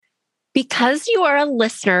Because you are a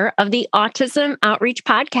listener of the Autism Outreach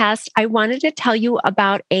Podcast, I wanted to tell you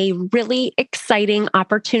about a really exciting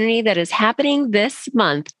opportunity that is happening this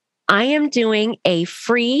month. I am doing a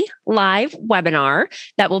free live webinar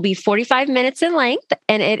that will be 45 minutes in length,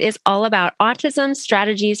 and it is all about autism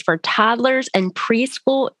strategies for toddlers and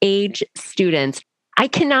preschool age students. I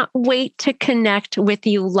cannot wait to connect with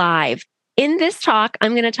you live. In this talk,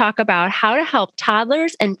 I'm going to talk about how to help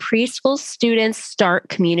toddlers and preschool students start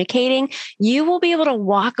communicating. You will be able to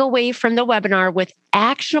walk away from the webinar with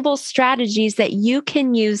actionable strategies that you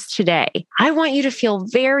can use today. I want you to feel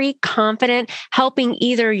very confident helping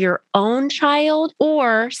either your own child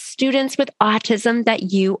or students with autism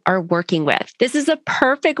that you are working with. This is a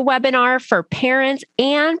perfect webinar for parents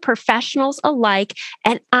and professionals alike,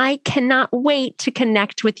 and I cannot wait to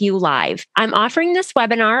connect with you live. I'm offering this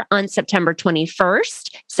webinar on September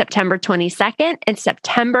 21st, September 22nd, and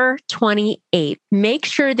September 28th. Make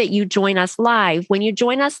sure that you join us live. When you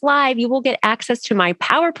join us live, you will get access to my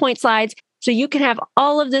PowerPoint slides so you can have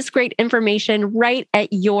all of this great information right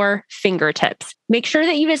at your fingertips. Make sure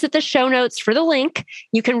that you visit the show notes for the link.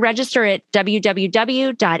 You can register at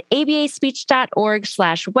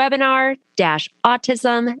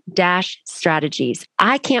www.abaspeech.org/webinar-autism-strategies.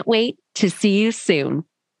 I can't wait to see you soon.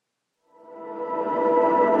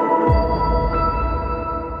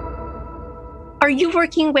 Are you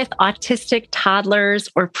working with autistic toddlers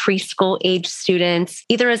or preschool age students,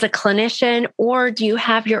 either as a clinician or do you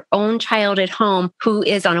have your own child at home who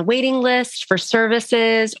is on a waiting list for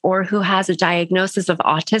services or who has a diagnosis of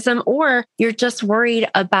autism, or you're just worried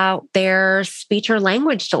about their speech or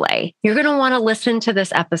language delay? You're going to want to listen to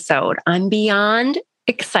this episode. I'm beyond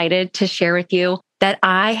excited to share with you that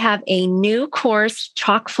I have a new course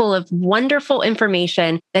chock full of wonderful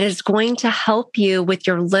information that is going to help you with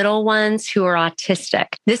your little ones who are autistic.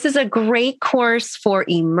 This is a great course for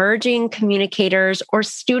emerging communicators or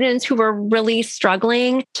students who are really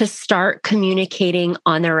struggling to start communicating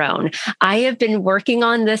on their own. I have been working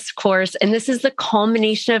on this course, and this is the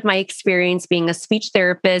culmination of my experience being a speech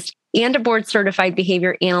therapist and a board certified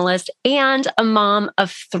behavior analyst and a mom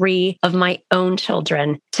of 3 of my own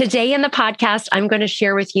children. Today in the podcast, I'm going to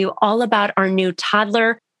share with you all about our new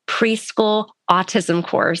toddler preschool autism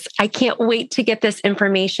course. I can't wait to get this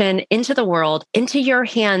information into the world, into your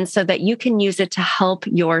hands so that you can use it to help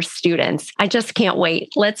your students. I just can't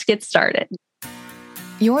wait. Let's get started.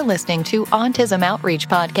 You're listening to Autism Outreach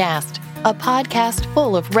Podcast, a podcast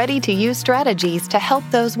full of ready-to-use strategies to help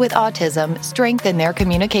those with autism strengthen their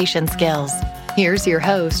communication skills. Here's your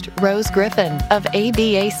host, Rose Griffin of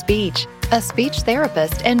ABA Speech, a speech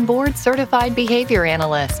therapist and board-certified behavior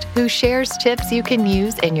analyst who shares tips you can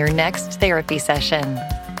use in your next therapy session.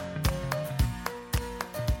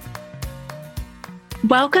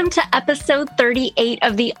 Welcome to episode 38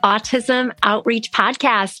 of the Autism Outreach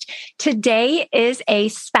Podcast. Today is a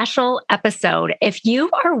special episode. If you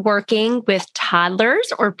are working with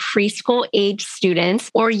toddlers or preschool age students,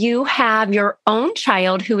 or you have your own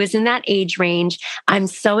child who is in that age range, I'm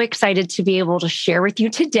so excited to be able to share with you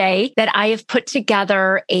today that I have put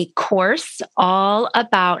together a course all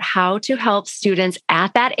about how to help students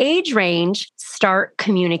at that age range start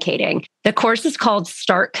communicating. The course is called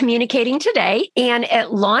Start Communicating Today, and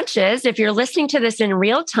it launches, if you're listening to this in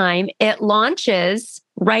real time, it launches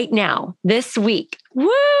right now, this week.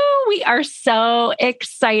 Woo! We are so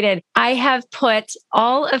excited. I have put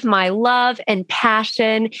all of my love and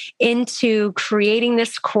passion into creating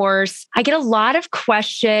this course. I get a lot of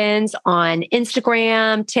questions on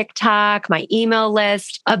Instagram, TikTok, my email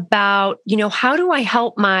list about, how do I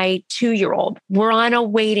help my 2-year-old? We're on a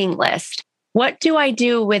waiting list. What do I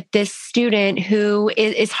do with this student who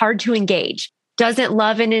is hard to engage, doesn't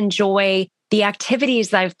love and enjoy the activities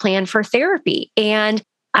that I've planned for therapy? And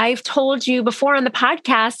I've told you before on the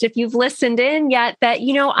podcast, if you've listened in yet, that,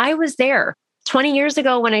 I was there. 20 years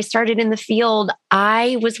ago, when I started in the field,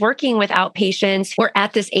 I was working with outpatients who were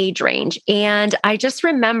at this age range. And I just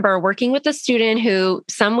remember working with a student who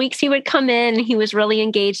some weeks he would come in and he was really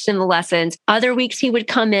engaged in the lessons. Other weeks he would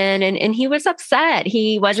come in and he was upset.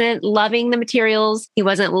 He wasn't loving the materials. He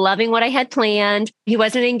wasn't loving what I had planned. He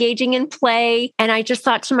wasn't engaging in play. And I just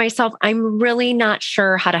thought to myself, I'm really not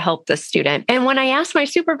sure how to help this student. And when I asked my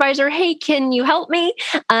supervisor, hey, can you help me?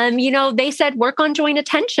 They said, work on joint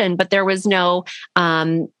attention, but there was no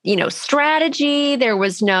strategy. There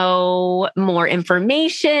was no more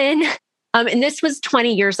information. And this was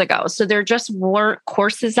 20 years ago. So there just weren't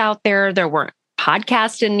courses out there. There weren't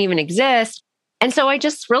podcasts, didn't even exist. And so I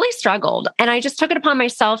just really struggled. And I just took it upon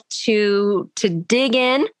myself to dig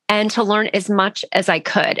in and to learn as much as I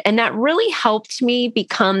could. And that really helped me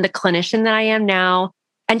become the clinician that I am now.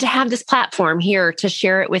 and to have this platform here to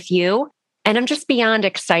share it with you. And I'm just beyond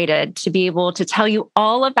excited to be able to tell you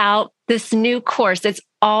all about this new course. It's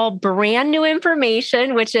all brand new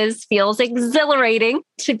information, which feels exhilarating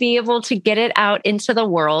to be able to get it out into the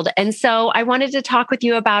world. And so I wanted to talk with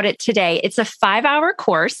you about it today. It's a 5-hour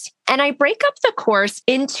course. And I break up the course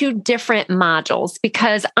into different modules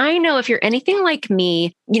because I know if you're anything like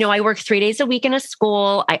me, I work 3 days a week in a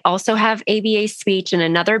school. I also have ABA speech and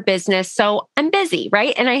another business. So I'm busy,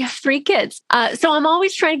 right? And I have 3 kids. So I'm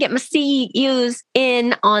always trying to get my CEUs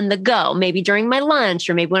in on the go, maybe during my lunch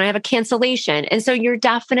or maybe when I have a cancellation. And so you're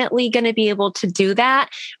definitely going to be able to do that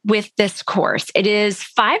with this course. It is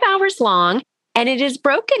 5 hours long. And it is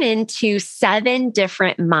broken into 7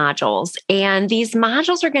 different modules. And these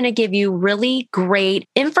modules are going to give you really great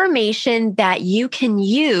information that you can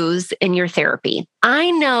use in your therapy.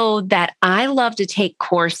 I know that I love to take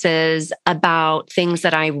courses about things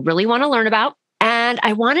that I really want to learn about. And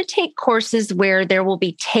I want to take courses where there will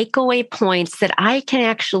be takeaway points that I can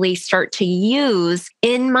actually start to use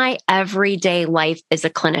in my everyday life as a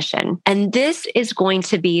clinician. And this is going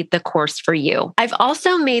to be the course for you. I've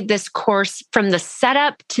also made this course from the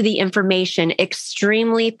setup to the information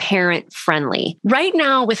extremely parent friendly. Right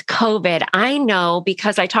now with COVID, I know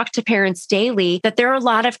because I talk to parents daily that there are a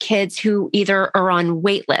lot of kids who either are on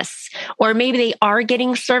wait lists or maybe they are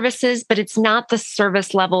getting services, but it's not the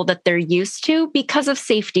service level that they're used to because of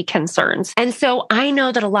safety concerns. And so I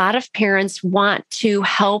know that a lot of parents want to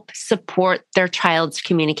help support their child's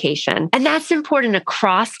communication. And that's important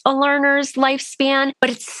across a learner's lifespan, but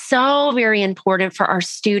it's so very important for our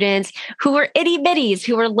students who are itty bitties,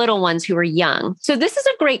 who are little ones, who are young. So this is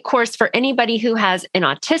a great course for anybody who has an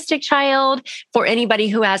autistic child, for anybody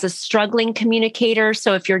who has a struggling communicator.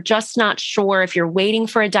 So if you're just not sure, if you're waiting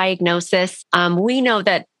for a diagnosis, we know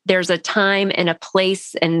that there's a time and a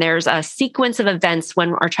place and there's a sequence of events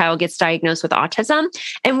when our child gets diagnosed with autism.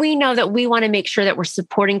 And we know that we want to make sure that we're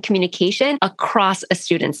supporting communication across a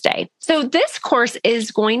student's day. So this course is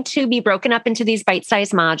going to be broken up into these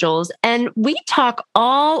bite-sized modules. And we talk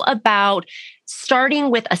all about starting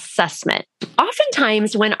with assessment.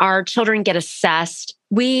 Oftentimes when our children get assessed,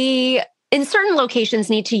 we in certain locations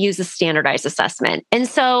need to use a standardized assessment. And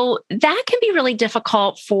so that can be really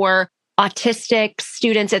difficult for autistic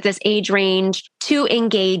students at this age range to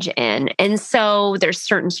engage in. And so there's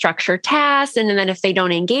certain structured tasks. And then if they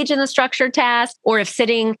don't engage in the structured task, or if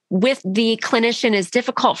sitting with the clinician is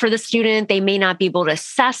difficult for the student, they may not be able to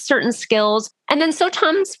assess certain skills. And then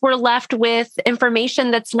sometimes we're left with information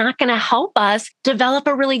that's not going to help us develop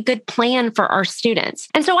a really good plan for our students.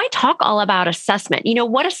 And so I talk all about assessment.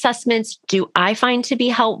 What assessments do I find to be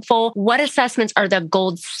helpful? What assessments are the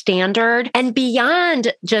gold standard? And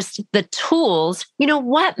beyond just the tools,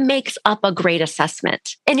 what makes up a great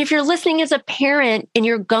assessment? And if you're listening as a parent and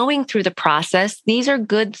you're going through the process, these are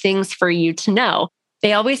good things for you to know.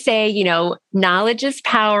 They always say, knowledge is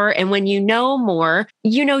power. And when you know more,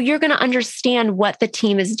 you're going to understand what the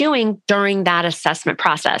team is doing during that assessment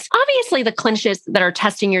process. Obviously, the clinicians that are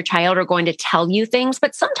testing your child are going to tell you things,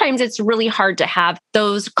 but sometimes it's really hard to have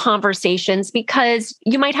those conversations because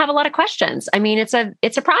you might have a lot of questions. I mean, it's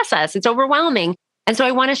a process. It's overwhelming. And so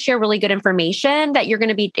I want to share really good information that you're going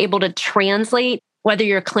to be able to translate, whether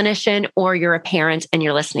you're a clinician or you're a parent and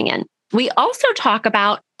you're listening in. We also talk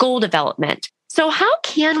about goal development. So how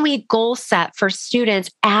can we goal set for students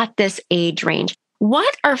at this age range?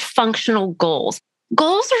 What are functional goals?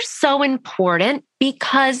 Goals are so important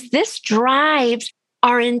because this drives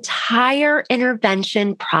our entire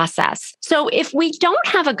intervention process. So if we don't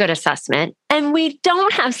have a good assessment and we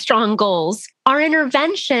don't have strong goals, our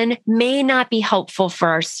intervention may not be helpful for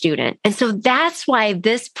our student. And so that's why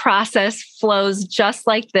this process flows just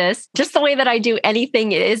like this, just the way that I do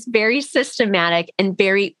anything. It is very systematic and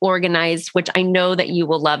very organized, which I know that you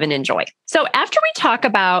will love and enjoy. So after we talk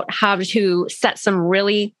about how to set some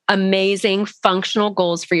really amazing functional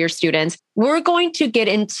goals for your students, we're going to get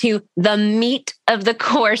into the meat of the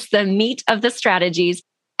course, the meat of the strategies.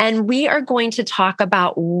 And we are going to talk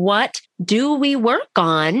about what do we work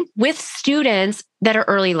on with students that are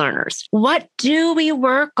early learners? What do we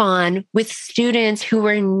work on with students who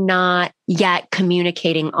are not yet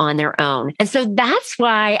communicating on their own? And so that's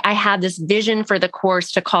why I have this vision for the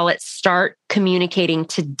course to call it Start Communicating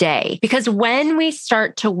Today. Because when we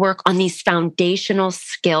start to work on these foundational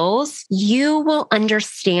skills, you will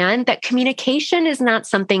understand that communication is not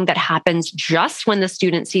something that happens just when the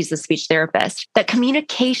student sees the speech therapist, that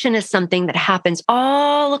communication is something that happens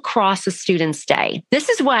all across the student's day. This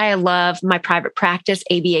is why I love my private practice,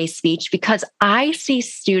 ABA Speech, because I see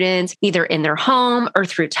students either in their home or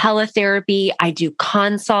through teletherapy. I do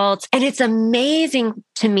consults, and it's amazing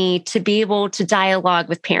to me to be able to dialogue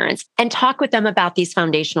with parents and talk with them about these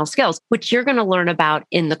foundational skills, which you're going to learn about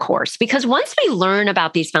in the course. Because once we learn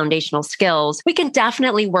about these foundational skills, we can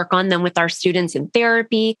definitely work on them with our students in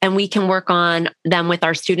therapy, and we can work on them with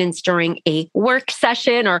our students during a work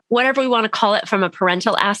session or whatever we want to call it from a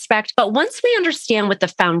parental aspect. But once we understand what the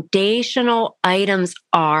foundational items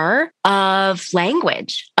are of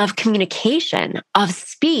language, of communication, of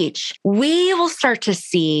speech, we will start to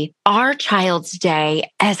see our child's day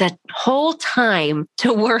as a whole time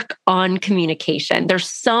to work on communication. There's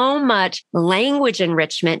so much language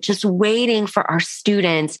enrichment just waiting for our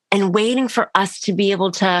students and waiting for us to be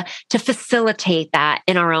able to facilitate that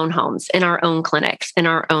in our own homes, in our own clinics, in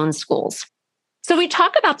our own schools. So we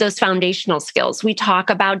talk about those foundational skills. We talk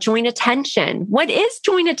about joint attention. What is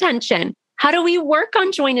joint attention? How do we work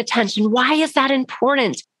on joint attention? Why is that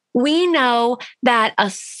important? We know that a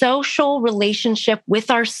social relationship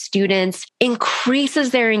with our students increases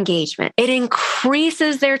their engagement. It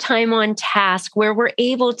increases their time on task where we're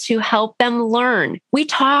able to help them learn. We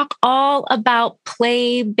talk all about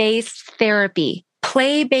play-based therapy.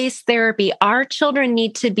 Play-based therapy. Our children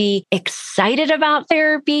need to be excited about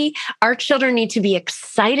therapy. Our children need to be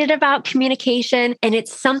excited about communication. And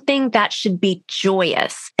it's something that should be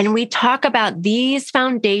joyous. And we talk about these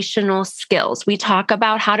foundational skills. We talk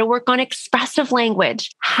about how to work on expressive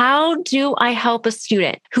language. How do I help a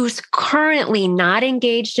student who's currently not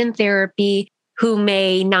engaged in therapy, who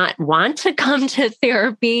may not want to come to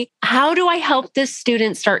therapy? How do I help this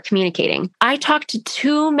student start communicating? I talk to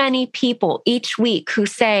too many people each week who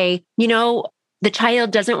say, the child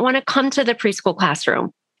doesn't want to come to the preschool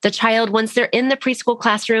classroom. The child, once they're in the preschool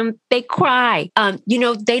classroom, they cry.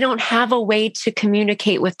 They don't have a way to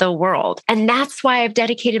communicate with the world. And that's why I've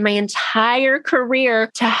dedicated my entire career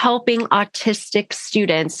to helping autistic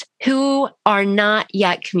students who are not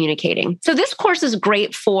yet communicating. So this course is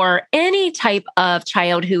great for any type of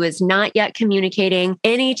child who is not yet communicating,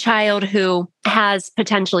 any child who has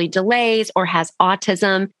potentially delays or has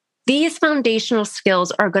autism. These foundational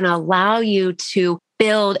skills are going to allow you to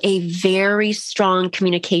build a very strong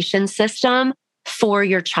communication system for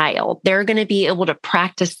your child. They're going to be able to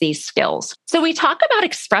practice these skills. So we talk about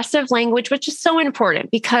expressive language, which is so important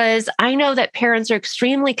because I know that parents are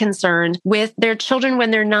extremely concerned with their children when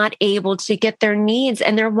they're not able to get their needs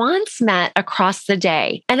and their wants met across the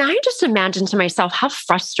day. And I just imagine to myself how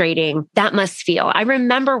frustrating that must feel. I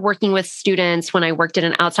remember working with students when I worked at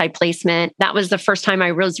an outside placement. That was the first time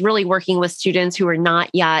I was really working with students who were not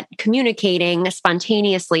yet communicating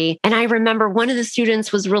spontaneously. And I remember one of the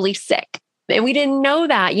students was really sick. And we didn't know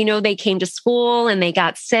that, they came to school and they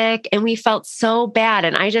got sick and we felt so bad.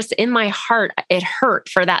 And I just, in my heart, it hurt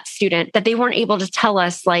for that student that they weren't able to tell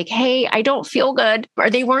us like, hey, I don't feel good. Or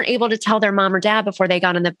they weren't able to tell their mom or dad before they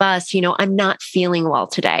got on the bus, I'm not feeling well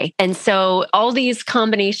today. And so all these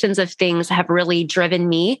combinations of things have really driven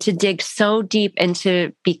me to dig so deep and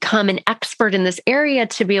to become an expert in this area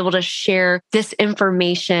to be able to share this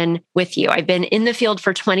information with you. I've been in the field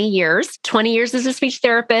for 20 years as a speech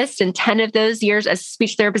therapist and 10 of those years as a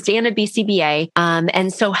speech therapist and a BCBA.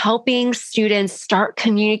 And so helping students start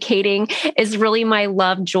communicating is really my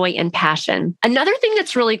love, joy, and passion. Another thing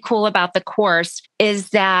that's really cool about the course is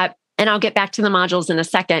that, and I'll get back to the modules in a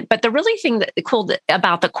second, but the really thing that's cool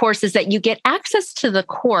about the course is that you get access to the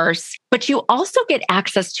course, but you also get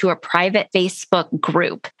access to a private Facebook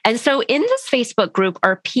group. And so in this Facebook group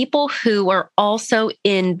are people who are also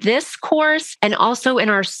in this course and also in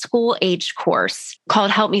our school age course called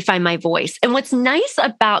Help Me Find My Voice. And what's nice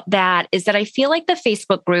about that is that I feel like the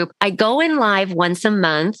Facebook group, I go in live once a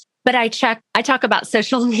month. But I talk about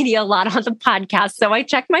social media a lot on the podcast. So I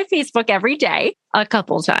check my Facebook every day, a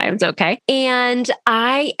couple times. Okay. And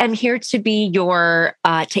I am here to be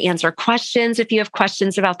to answer questions. If you have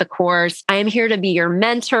questions about the course, I am here to be your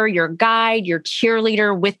mentor, your guide, your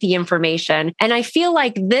cheerleader with the information. And I feel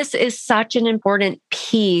like this is such an important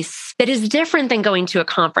piece that is different than going to a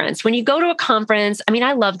conference. When you go to a conference,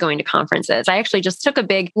 I love going to conferences. I actually just took a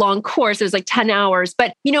big long course. It was like 10 hours.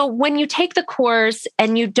 But when you take the course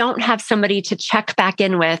and you don't have somebody to check back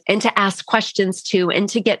in with and to ask questions to and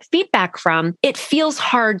to get feedback from, it feels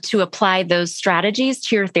hard to apply those strategies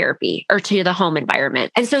to your therapy or to the home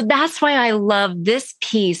environment. And so that's why I love this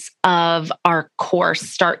piece of our course,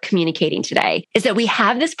 Start Communicating Today, is that we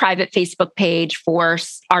have this private Facebook page for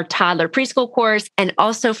our toddler preschool course and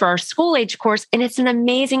also for our school age course. And it's an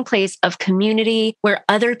amazing place of community where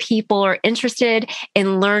other people are interested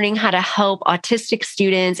in learning how to help autistic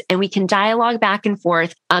students, and we can dialogue back and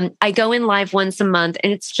forth. I go in live once a month,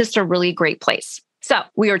 and it's just a really great place. So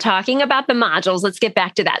we were talking about the modules. Let's get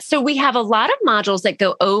back to that. So we have a lot of modules that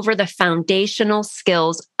go over the foundational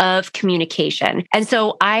skills of communication. And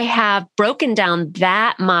so I have broken down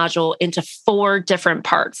that module into 4 different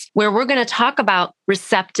parts where we're going to talk about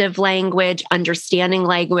receptive language, understanding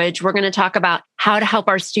language. We're going to talk about how to help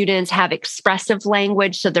our students have expressive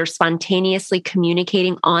language so they're spontaneously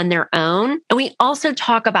communicating on their own. And we also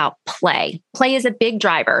talk about play. Play is a big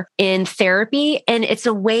driver in therapy, and it's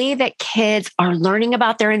a way that kids are learning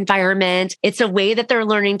about their environment. It's a way that they're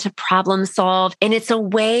learning to problem solve. And it's a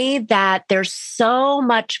way that there's so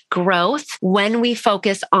much growth when we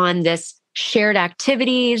focus on this shared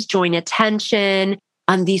activities, joint attention,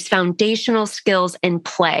 these foundational skills and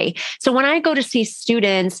play. So when I go to see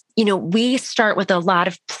students, we start with a lot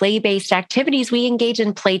of play-based activities. We engage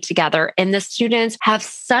in play together, and the students have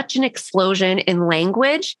such an explosion in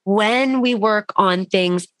language when we work on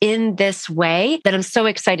things in this way that I'm so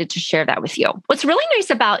excited to share that with you. What's really nice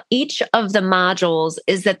about each of the modules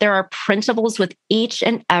is that there are printables with each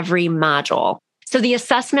and every module. So the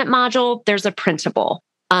assessment module, there's a printable.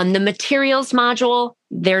 The materials module,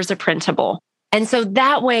 there's a printable. And so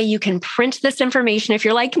that way you can print this information if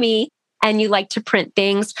you're like me and you like to print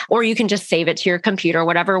things, or you can just save it to your computer,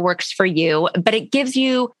 whatever works for you. But it gives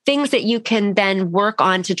you things that you can then work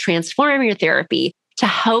on to transform your therapy, to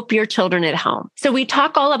help your children at home. So we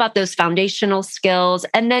talk all about those foundational skills.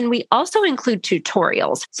 And then we also include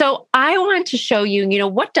tutorials. So I want to show you,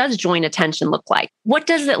 what does joint attention look like? What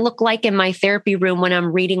does it look like in my therapy room when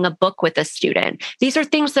I'm reading a book with a student? These are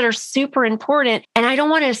things that are super important. And I don't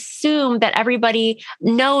want to assume that everybody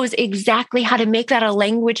knows exactly how to make that a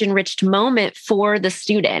language enriched moment for the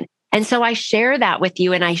student. And so I share that with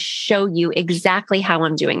you and I show you exactly how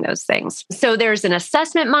I'm doing those things. So there's an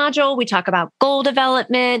assessment module. We talk about goal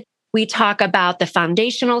development. We talk about the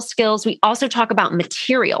foundational skills. We also talk about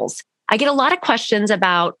materials. I get a lot of questions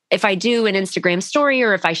about if I do an Instagram story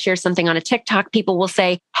or if I share something on a TikTok, people will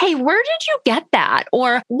say, hey, where did you get that?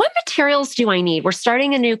 Or what materials do I need? We're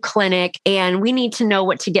starting a new clinic and we need to know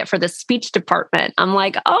what to get for the speech department. I'm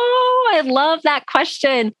like, oh, I love that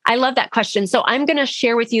question. I love that question. So I'm going to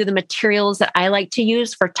share with you the materials that I like to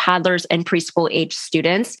use for toddlers and preschool age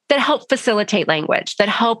students that help facilitate language, that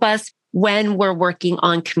help us when we're working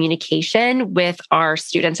on communication with our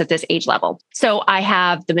students at this age level. So I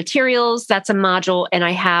have the materials, that's a module, and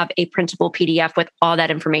I have a printable PDF with all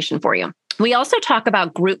that information for you. We also talk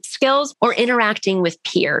about group skills or interacting with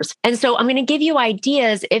peers. And so I'm going to give you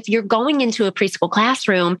ideas if you're going into a preschool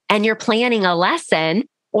classroom and you're planning a lesson,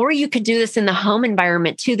 or you could do this in the home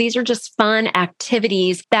environment too. These are just fun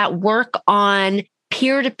activities that work on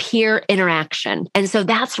peer-to-peer interaction. And so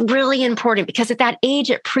that's really important because at that age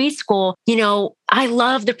at preschool, I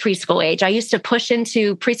love the preschool age. I used to push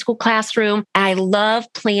into preschool classroom. And I love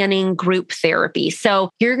planning group therapy. So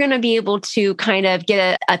you're going to be able to kind of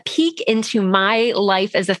get a peek into my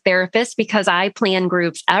life as a therapist because I plan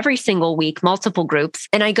groups every single week, multiple groups.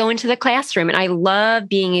 And I go into the classroom and I love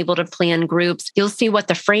being able to plan groups. You'll see what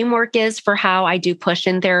the framework is for how I do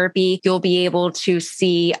push-in therapy. You'll be able to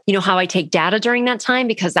see, how I take data during that time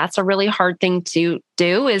because that's a really hard thing to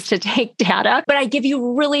do is to take data. But I give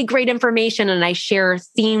you really great information and I share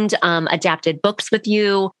themed adapted books with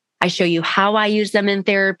you. I show you how I use them in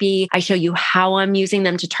therapy. I show you how I'm using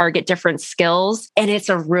them to target different skills. And it's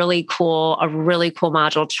a really cool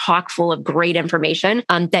module, chock full of great information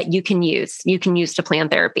that you can use. You can use to plan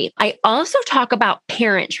therapy. I also talk about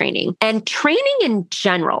parent training and training in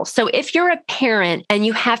general. So if you're a parent and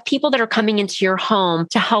you have people that are coming into your home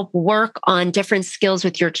to help work on different skills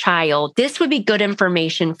with your child, this would be good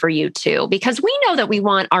information for you too, because we know that we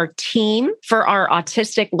want our team for our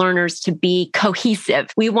autistic learners to be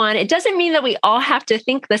cohesive. It doesn't mean that we all have to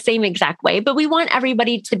think the same exact way, but we want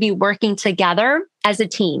everybody to be working together as a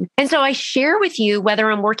team. And so I share with you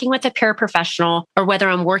whether I'm working with a paraprofessional or whether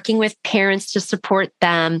I'm working with parents to support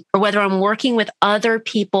them or whether I'm working with other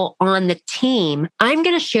people on the team, I'm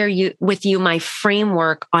going to share with you my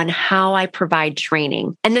framework on how I provide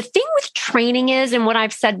training. And the thing with training is, and what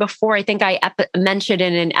I've said before, I think I mentioned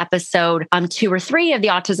in an episode 2 or 3 of the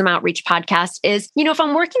Autism Outreach podcast is, if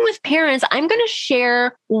I'm working with parents, I'm going to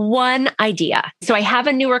share one idea. So I have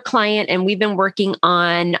a newer client and we've been working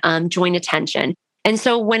on joint attention. And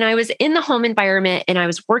so when I was in the home environment and I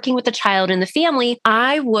was working with the child and the family,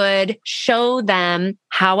 I would show them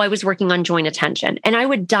how I was working on joint attention and I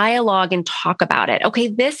would dialogue and talk about it. Okay,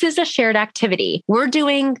 this is a shared activity. We're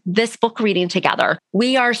doing this book reading together.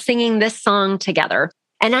 We are singing this song together.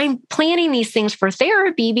 And I'm planning these things for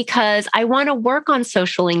therapy because I want to work on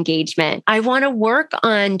social engagement. I want to work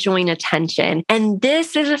on joint attention. And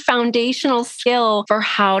this is a foundational skill for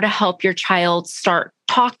how to help your child start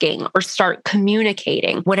talking or start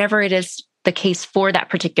communicating, whatever it is the case for that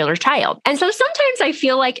particular child. And so sometimes I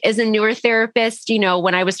feel like as a newer therapist,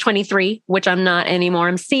 when I was 23, which I'm not anymore,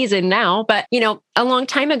 I'm seasoned now, but a long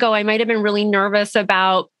time ago, I might have been really nervous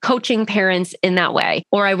about coaching parents in that way,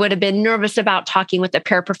 or I would have been nervous about talking with a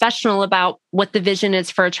paraprofessional about what the vision is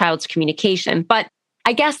for a child's communication. But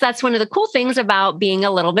I guess that's one of the cool things about being a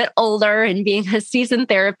little bit older and being a seasoned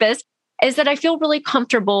therapist is that I feel really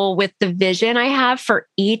comfortable with the vision I have for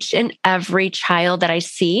each and every child that I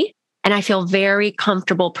see. And I feel very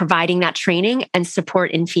comfortable providing that training and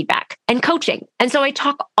support and feedback and coaching. And so I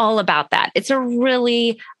talk all about that. It's a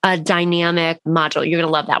really dynamic module. You're going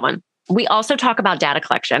to love that one. We also talk about data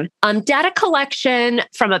collection. Data collection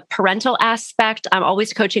from a parental aspect, I'm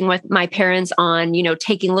always coaching with my parents on,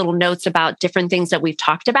 taking little notes about different things that we've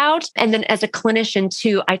talked about. And then as a clinician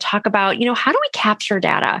too, I talk about, how do we capture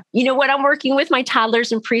data? When I'm working with my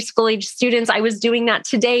toddlers and preschool age students, I was doing that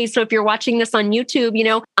today. So if you're watching this on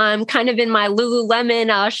YouTube, I'm kind of in my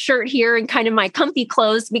Lululemon shirt here and kind of my comfy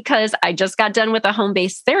clothes because I just got done with a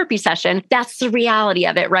home-based therapy session. That's the reality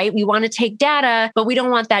of it, right? We want to take data, but we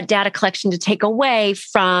don't want that data collection to take away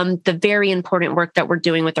from the very important work that we're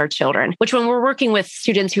doing with our children, which when we're working with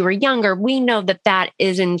students who are younger, we know that that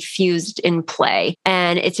is infused in play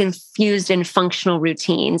and it's infused in functional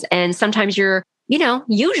routines. And sometimes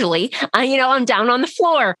usually, I'm down on the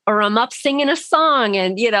floor or I'm up singing a song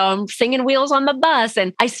and, I'm singing Wheels on the Bus.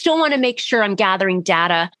 And I still want to make sure I'm gathering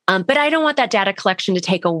data, but I don't want that data collection to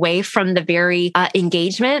take away from the very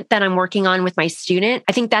engagement that I'm working on with my student.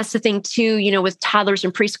 I think that's the thing too, with toddlers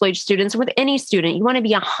and preschool age students, with any student, you want to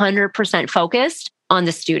be 100% focused on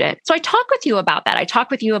the student. So I talk with you about that. I talk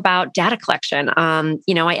with you about data collection. I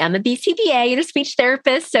am a BCBA and a speech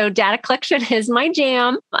therapist, so data collection is my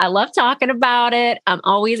jam. I love talking about it. I'm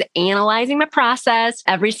always analyzing my process.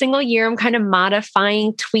 Every single year, I'm kind of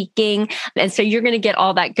modifying, tweaking. And so you're going to get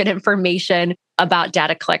all that good information about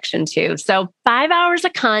data collection too. So 5 hours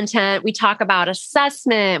of content. We talk about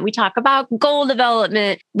assessment. We talk about goal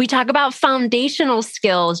development. We talk about foundational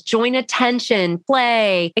skills, joint attention,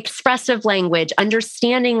 play, expressive language,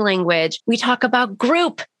 understanding language. We talk about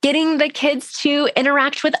group, getting the kids to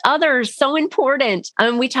interact with others. So important.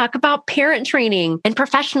 We talk about parent training and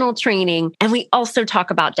professional training. And we also talk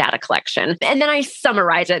about data collection. And then I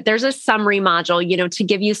summarize it. There's a summary module, to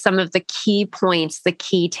give you some of the key points, the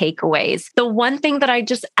key takeaways. The one thing that I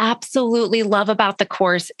just absolutely love about the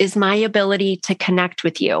course is my ability to connect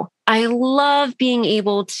with you. I love being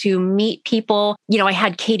able to meet people. I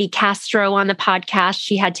had Katie Castro on the podcast.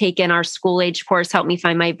 She had taken our school age course, Help Me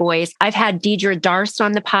Find My Voice. I've had Deidre Darst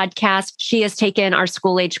on the podcast. She has taken our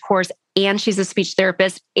school age course and she's a speech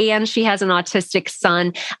therapist and she has an autistic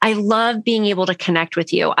son. I love being able to connect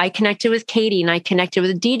with you. I connected with Katie and I connected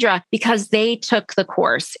with Deidre because they took the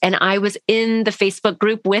course and I was in the Facebook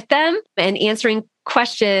group with them and answering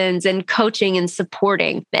questions and coaching and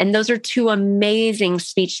supporting. And those are two amazing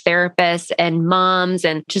speech therapists and moms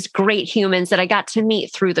and just great humans that I got to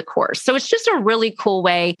meet through the course. So it's just a really cool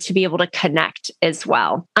way to be able to connect as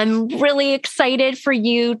well. I'm really excited for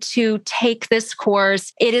you to take this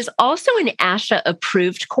course. It is also an ASHA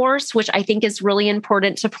approved course, which I think is really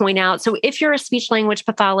important to point out. So if you're a speech language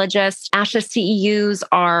pathologist, ASHA CEUs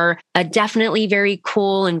are definitely very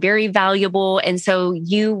cool and very valuable. And so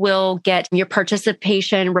you will get your participation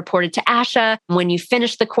reported to ASHA when you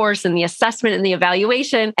finish the course and the assessment and the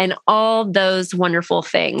evaluation and all those wonderful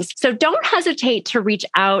things. So don't hesitate to reach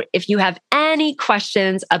out if you have any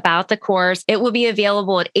questions about the course. It will be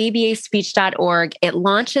available at abaspeech.org. It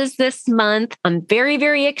launches this month. I'm very,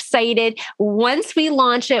 very excited. Once we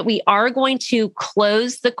launch it, we are going to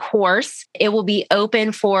close the course. It will be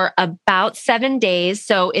open for about 7 days.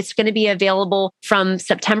 So it's going to be available from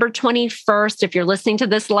September 21st, if you're listening to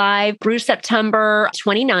this live, through September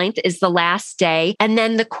 29th is the last day. And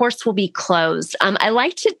then the course will be closed. I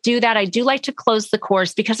like to do that. I do like to close the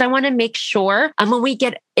course because I want to make sure when we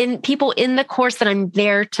get in people in the course that I'm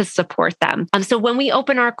there to support them. So when we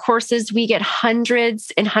open our courses, we get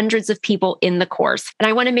hundreds and hundreds of people in the course. And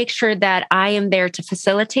I want to make sure that I am there to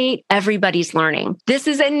facilitate everybody's learning. This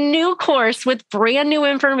is a new course with brand new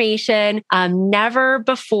information. Never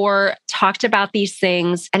before talked about these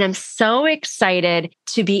things. And I'm so excited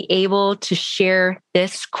to be able to share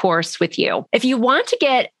this course with you. If you want to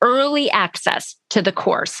get early access to the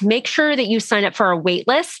course, make sure that you sign up for our wait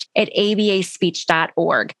list at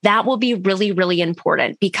abaspeech.org. That will be really, really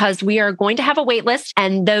important because we are going to have a wait list,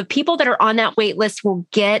 and the people that are on that wait list will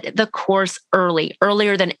get the course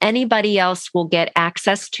earlier than anybody else will get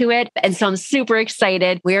access to it. And so I'm super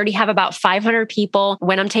excited. We already have about 500 people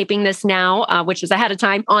when I'm taping this now, which is ahead of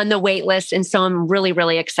time, on the wait list. And so I'm really,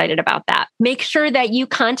 really excited about that. Make sure that you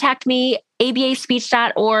contact me,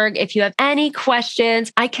 abaspeech.org, if you have any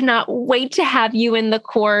questions. I cannot wait to have you in the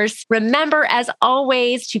course. Remember, as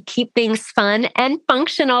always, to keep things fun and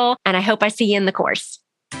functional. And I hope I see you in the course.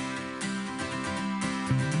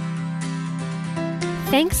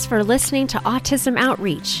 Thanks for listening to Autism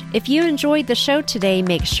Outreach. If you enjoyed the show today,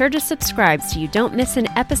 make sure to subscribe so you don't miss an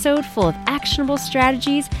episode full of actionable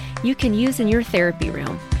strategies you can use in your therapy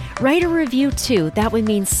room. Write a review too. That would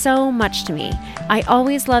mean so much to me. I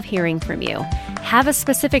always love hearing from you. Have a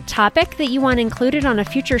specific topic that you want included on a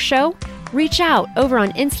future show? Reach out over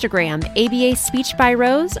on Instagram, ABA Speech by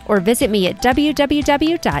Rose, or visit me at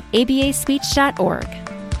www.abaspeech.org.